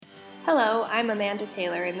Hello, I'm Amanda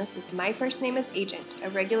Taylor, and this is My First Name is Agent, a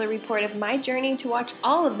regular report of my journey to watch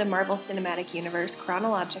all of the Marvel Cinematic Universe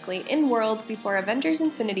chronologically in world before Avengers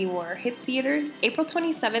Infinity War hits theaters April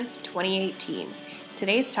 27th, 2018.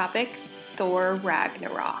 Today's topic, Thor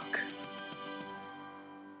Ragnarok.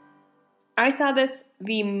 I saw this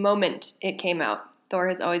the moment it came out. Thor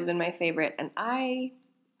has always been my favorite, and I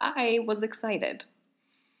was excited.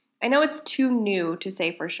 I know it's too new to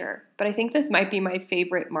say for sure, but I think this might be my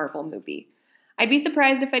favorite Marvel movie. I'd be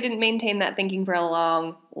surprised if I didn't maintain that thinking for a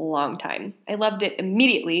long, long time. I loved it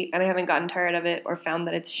immediately, and I haven't gotten tired of it or found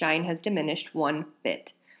that its shine has diminished one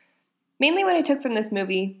bit. Mainly what I took from this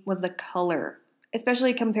movie was the color,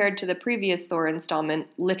 especially compared to the previous Thor installment,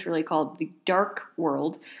 literally called The Dark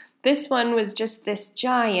World. This one was just this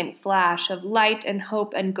giant flash of light and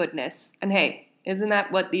hope and goodness. And hey, isn't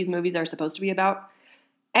that what these movies are supposed to be about?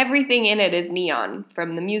 Everything in it is neon,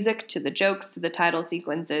 from the music to the jokes to the title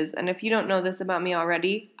sequences, and if you don't know this about me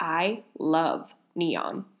already, I love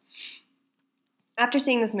neon. After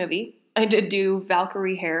seeing this movie, I did do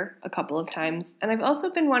Valkyrie hair a couple of times, and I've also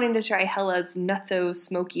been wanting to try Hela's nutso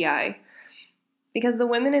smoky eye, because the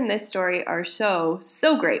women in this story are so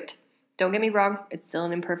great. Don't get me wrong, it's still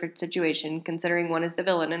an imperfect situation, considering one is the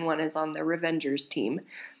villain and one is on the Revengers team.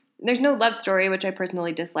 There's no love story, which I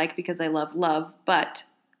personally dislike because I love love, but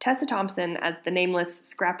Tessa Thompson as the nameless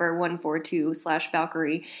Scrapper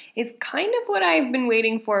 142/Valkyrie is kind of what I've been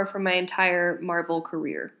waiting for my entire Marvel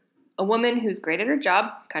career. A woman who's great at her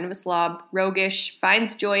job, kind of a slob, roguish,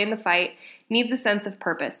 finds joy in the fight, needs a sense of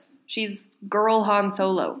purpose. She's girl Han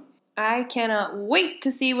Solo. I cannot wait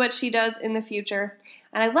to see what she does in the future,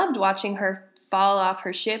 and I loved watching her fall off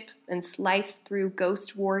her ship and slice through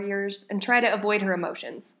ghost warriors and try to avoid her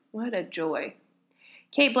emotions. What a joy.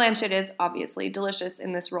 Cate Blanchett is obviously delicious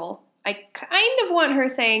in this role. I kind of want her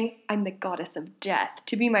saying, "I'm the goddess of death,"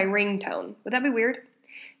 to be my ringtone. Would that be weird?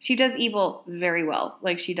 She does evil very well,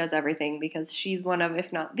 like she does everything, because she's one of,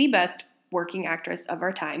 if not the best, working actress of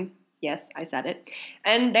our time. Yes, I said it.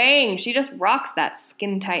 And dang, she just rocks that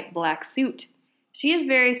skin-tight black suit. She is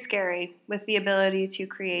very scary, with the ability to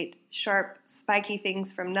create sharp, spiky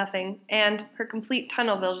things from nothing, and her complete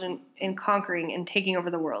tunnel vision in conquering and taking over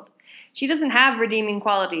the world. She doesn't have redeeming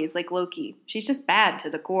qualities like Loki. She's just bad to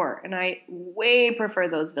the core, and I way prefer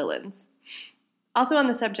those villains. Also on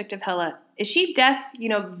the subject of Hela, is she Death,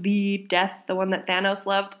 the Death, the one that Thanos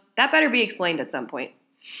loved? That better be explained at some point.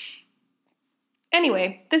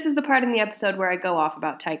 Anyway, this is the part in the episode where I go off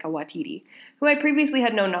about Taika Waititi, who I previously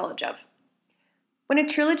had no knowledge of. When a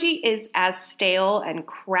trilogy is as stale and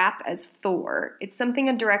crap as Thor, it's something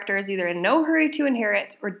a director is either in no hurry to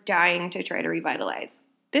inherit or dying to try to revitalize.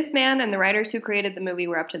 This man and the writers who created the movie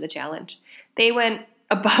were up to the challenge. They went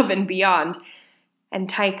above and beyond. And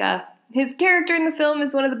Taika, his character in the film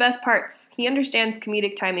is one of the best parts. He understands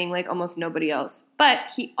comedic timing like almost nobody else. But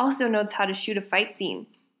he also knows how to shoot a fight scene,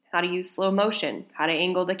 how to use slow motion, how to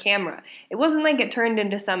angle the camera. It wasn't like it turned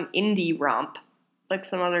into some indie romp, like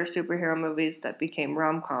some other superhero movies that became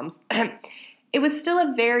rom-coms. It was still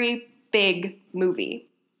a very big movie.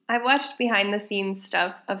 I've watched behind-the-scenes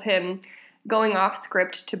stuff of him going off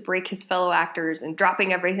script to break his fellow actors and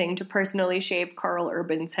dropping everything to personally shave Karl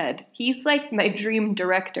Urban's head. He's like my dream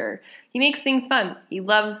director. He makes things fun. He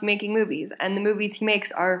loves making movies, and the movies he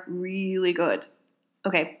makes are really good.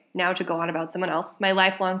 Okay, now to go on about someone else, my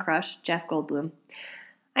lifelong crush, Jeff Goldblum.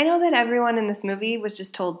 I know that everyone in this movie was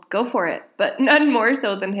just told, go for it, but none more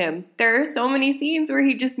so than him. There are so many scenes where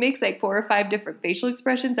he just makes like 4 or 5 different facial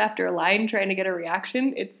expressions after a line trying to get a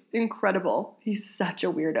reaction. It's incredible. He's such a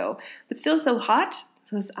weirdo, but still so hot.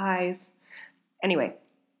 Those eyes. Anyway,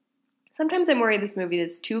 sometimes I'm worried this movie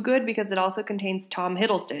is too good because it also contains Tom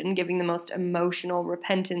Hiddleston giving the most emotional,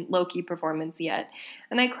 repentant Loki performance yet.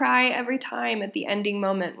 And I cry every time at the ending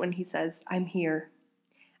moment when he says, "I'm here."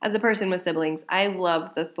 As a person with siblings, I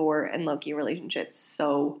love the Thor and Loki relationship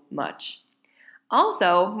so much.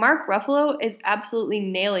 Also, Mark Ruffalo is absolutely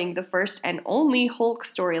nailing the first and only Hulk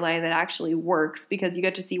storyline that actually works because you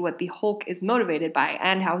get to see what the Hulk is motivated by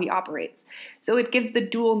and how he operates. So it gives the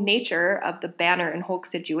dual nature of the Banner and Hulk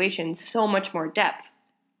situation so much more depth.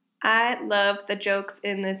 I love the jokes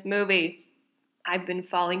in this movie. I've been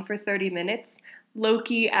falling for 30 minutes.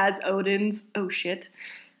 Loki as Odin's, oh shit.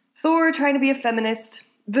 Thor trying to be a feminist.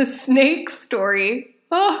 The snake story.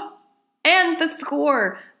 Oh, and the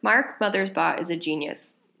score. Mark Mothersbaugh is a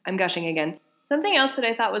genius. I'm gushing again. Something else that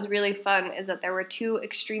I thought was really fun is that there were 2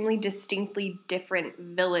 extremely distinctly different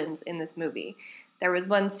villains in this movie. There was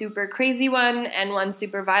one super crazy one and one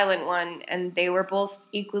super violent one, and they were both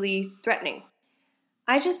equally threatening.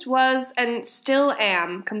 I just was and still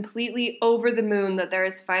am completely over the moon that there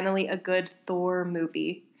is finally a good Thor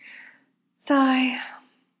movie. Sigh.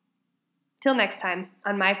 Till next time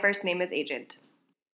on My First Name is Agent.